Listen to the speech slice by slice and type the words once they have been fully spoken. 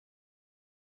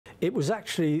It was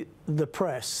actually the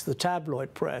press, the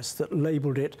tabloid press, that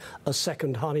labelled it a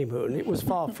second honeymoon. It was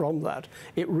far from that.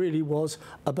 It really was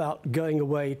about going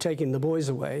away, taking the boys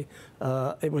away.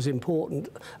 It was important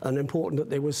that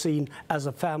they were seen as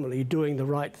a family doing the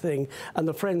right thing, and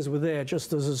the friends were there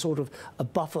just as a sort of a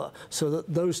buffer, so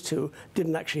that those two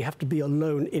didn't actually have to be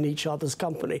alone in each other's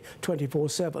company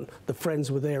 24/7. The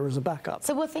friends were there as a backup.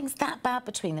 So were things that bad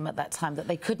between them at that time that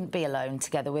they couldn't be alone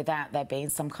together without there being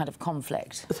some kind of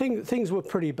conflict? Things were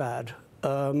pretty bad.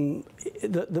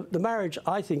 The marriage,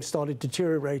 I think, started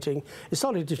deteriorating. It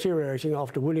started deteriorating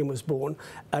after William was born,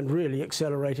 and really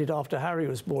accelerated after Harry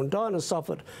was born. Diana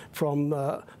suffered from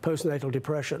postnatal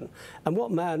depression, and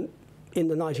what man in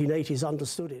the 1980s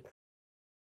understood it?